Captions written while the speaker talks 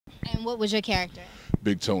And what was your character?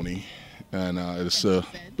 Big Tony, and it's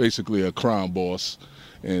basically a crime boss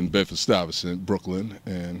in Bedford-Stuyvesant, Brooklyn,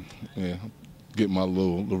 and yeah, get my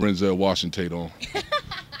little Lorenzo Washington on.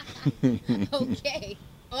 Okay,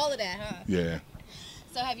 all of that, huh? Yeah.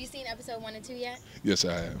 So have you seen episode 1 and 2 yet? Yes,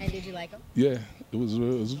 I have. And did you like them? Yeah, it was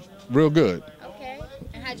real good. Okay.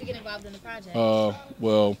 And how'd you get involved in the project?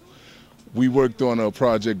 Well, we worked on a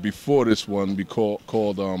project before this one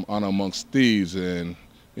called Honor Amongst Thieves, and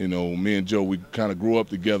you know, me and Joe, we kind of grew up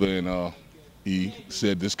together, and he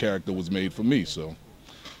said this character was made for me. So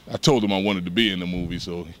I told him I wanted to be in the movie,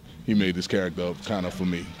 so he made this character up kind of for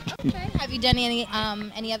me. Okay. Have you done any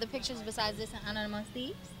other pictures besides this in Honor Amongst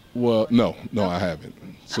Thieves? Well, no, I haven't.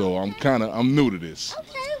 So okay. I'm new to this.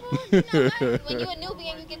 Okay, well, you know what? When you're a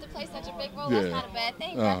newbie and you get to play such a big role, that's not a bad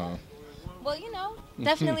thing, brother. Well, you know,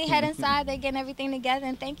 definitely head inside. They're getting everything together,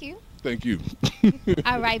 and thank you. Thank you.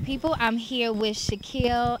 All right, people, I'm here with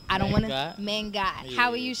Shaquille. I don't want to... Man God. Yeah. How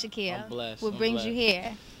are you, Shaquille? I'm blessed. What brings you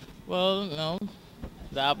here? Well, you know,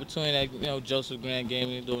 the opportunity that, you know, Joseph Grant gave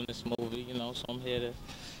me doing this movie, you know, so I'm here to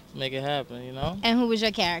make it happen, you know. And who was your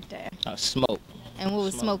character? Smoke. And what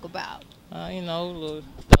was Smoke about? You know,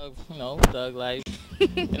 little thug life.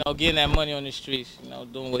 You know, getting that money on the streets, you know,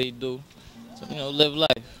 doing what he do. So, you know, live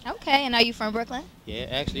life. Okay, and are you from Brooklyn? Yeah,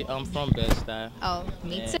 actually, I'm from Bed-Stuy. Oh,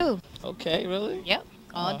 me too. Okay, really? Yep,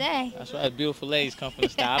 all day. That's right, beautiful ladies come from the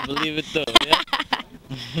Stuy. I believe it too, yeah?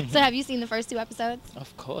 So have you seen the first 2 episodes?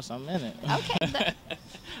 Of course, I'm in it. Okay.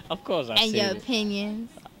 Of course I've seen it. And your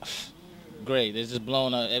opinions? Great, it's just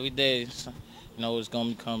blowing up every day. You know, it's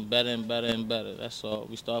going to become better and better and better. That's all.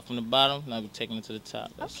 We start from the bottom, now we're taking it to the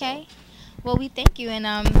top. Okay. All. Well, we thank you, and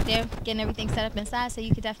they're getting everything set up inside, so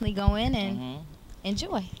you could definitely go in and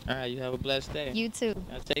enjoy. All right, you have a blessed day. You too.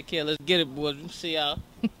 Now take care. Let's get it, boys. See y'all.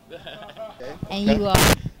 And you are?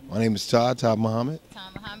 My name is Todd Muhammad.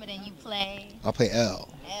 Todd Muhammad, and you play? I play L.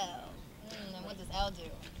 L. And what does L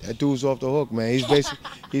do? That dude's off the hook, man.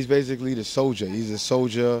 He's basically the soldier. He's a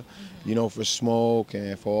soldier, you know, for Smoke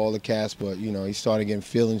and for all the cast, but, you know, he started getting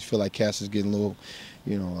feelings, feel like Cass is getting a little,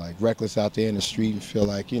 you know, like reckless out there in the street and feel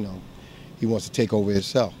like, you know, he wants to take over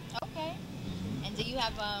himself. Okay. And do you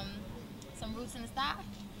have some roots in the style?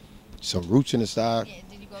 Some roots in the style? Yeah,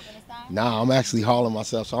 did you grow up in the style? Nah, I'm actually Harlem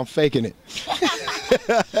myself, so I'm faking it.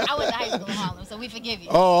 I went to high school in Harlem, so we forgive you.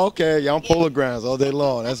 Oh, okay. Yeah, I'm Polar Grounds all day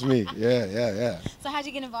long. That's me. Yeah. So how'd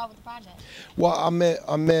you get involved with the project? Well,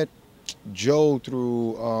 I met Joe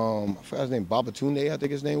through, I forgot his name, Babatunde, I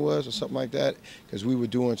think his name was, or something like that, because we were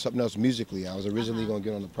doing something else musically. I was originally going to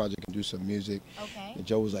get on the project and do some music. Okay. And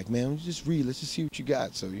Joe was like, man, just read, let's just see what you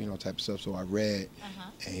got. So, you know, type of stuff. So I read,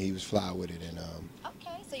 and he was fly with it. And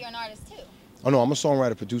okay, so you're an artist too? Oh, no, I'm a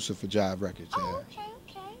songwriter, producer for Jive Records. Yeah. Oh,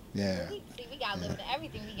 okay. Yeah. See, we got a little bit of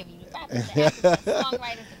everything. We give you the rappers, the actors, the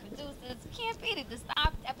songwriters, the producers. We can't beat it. The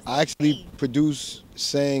stop episode. I actually produced,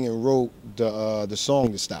 sang, and wrote the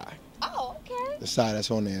song, The STUY. Oh, okay. The STUY that's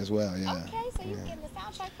on there as well, yeah. Okay, so you're getting the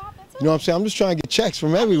soundtrack popping too? You know what I'm saying? I'm just trying to get checks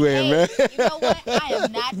from everywhere, man. You know what? I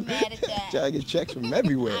am not mad at that. Trying to get checks from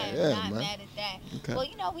everywhere. I am not mad at that. Okay. Well,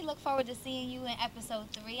 you know, we look forward to seeing you in episode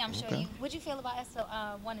 3. I'm sure you. What'd you feel about episode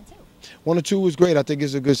 1 and 2? 1 and 2 was great. I think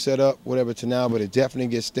it's a good setup, whatever, to now, but it definitely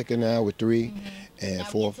gets thicker now with 3 and now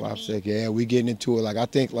 4, 5, 6. Yeah, we getting into it. Like I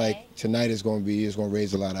think like tonight is gonna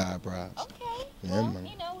raise a lot of eyebrows. Okay. Yeah, well, man.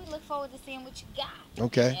 you know, we look forward to seeing what you got.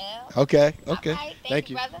 Okay. Yeah. Okay. All right. Thank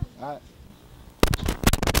you, brother. All right.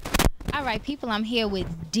 All right, people, I'm here with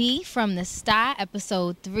D from the STUY,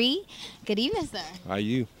 episode 3. Good evening, sir. How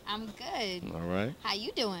you? I'm good. All right. How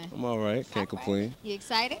you doing? I'm all right. Can't complain. You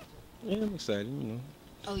excited? Yeah, I'm excited, you know.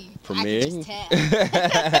 Oh, you premiere. I can just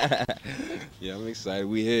tell. Yeah, I'm excited.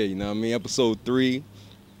 We here, you know what I mean? Episode 3,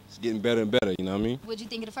 it's getting better and better, you know what I mean? What'd you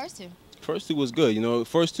think of the first 2? First 2 was good, you know.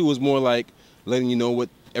 First 2 was more like letting you know what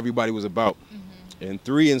everybody was about. And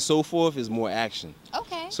 3 and so forth is more action.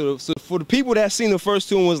 Okay. So for the people that seen the first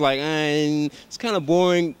 2 and was like, it's kind of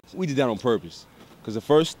boring, we did that on purpose. Because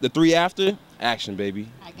the 3 after, action, baby.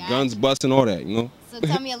 Guns busting, all that, you know? So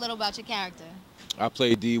tell me a little about your character. I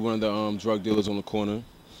played D, one of the drug dealers on the corner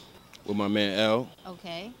with my man L.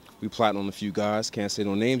 Okay. We plotting on a few guys. Can't say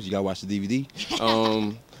no names. You gotta watch the DVD.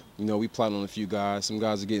 You know, we plotting on a few guys. Some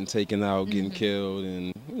guys are getting taken out, getting killed,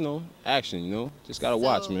 and you know, action. You know, just gotta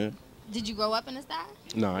watch, man. Did you grow up in the style?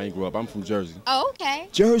 No, I ain't grow up. I'm from Jersey. Oh, okay.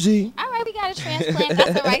 Jersey. All right, we got a transplant.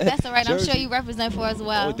 That's all right. That's all right. I'm sure you represent for us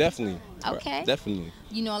well. Oh, definitely. Okay. Definitely.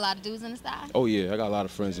 You know a lot of dudes in the style? Oh, yeah. I got a lot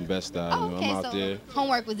of friends in Best Style. Oh, okay. You know, I'm out so there.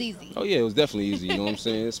 Homework was easy. Oh, yeah. It was definitely easy. You know what I'm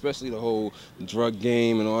saying? Especially the whole drug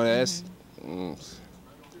game and all that.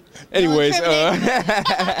 Anyways.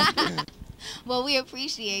 Well, we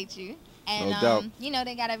appreciate you. And, No doubt. you know,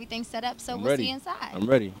 they got everything set up, so I'm we'll ready. see you inside. I'm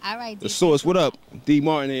ready. All right, The D. Source, what up? D.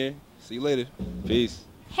 Martin here. See you later. Peace.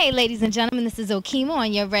 Hey, ladies and gentlemen, this is Okimo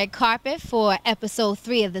on your red carpet for episode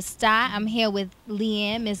 3 of The STUY. I'm here with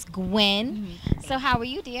Leanne, Miss Gwen. So how are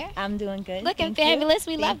you, dear? I'm doing good. Looking Thank you. fabulous.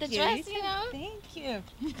 We love the Thank you. dress, you know. Thank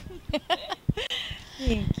you.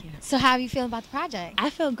 Thank you. So how do you feel about the project? I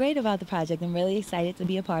feel great about the project. I'm really excited to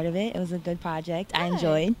be a part of it. It was a good project. I Good.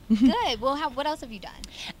 enjoyed. Good. Well, what else have you done?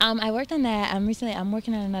 I worked on that. I'm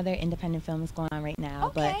working on another independent film that's going on right now.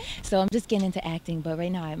 Okay. But so I'm just getting into acting. But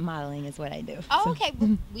right now, modeling is what I do. Oh, So- okay.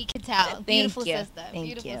 Well, we can tell. Beautiful you. sister. Thank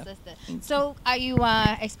Beautiful you. sister. Thank So are you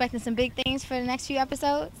expecting some big things for the next few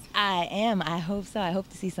episodes? I am. I hope so. I hope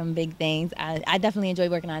to see some big things. I definitely enjoy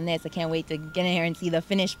working on this. I can't wait to get in here and see the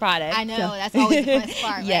finished product. I know. So- That's always the best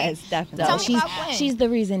part, right? Yes, definitely. Tell me about Gwen. She's the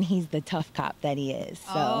reason he's the tough cop that he is.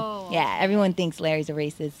 So, Oh, yeah, everyone thinks Larry's a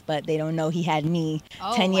racist, but they don't know he had me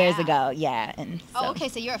Oh, 10 years wow. ago. Yeah. And so, Oh, okay.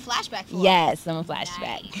 So you're a flashback for us. Yes, I'm a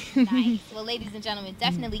flashback. Nice. Nice. Well, ladies and gentlemen,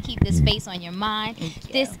 definitely keep this face on your mind. Thank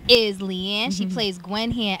you. This is Leanne. She plays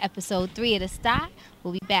Gwen here in episode 3 of The STUY.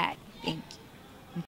 We'll be back. Thank you.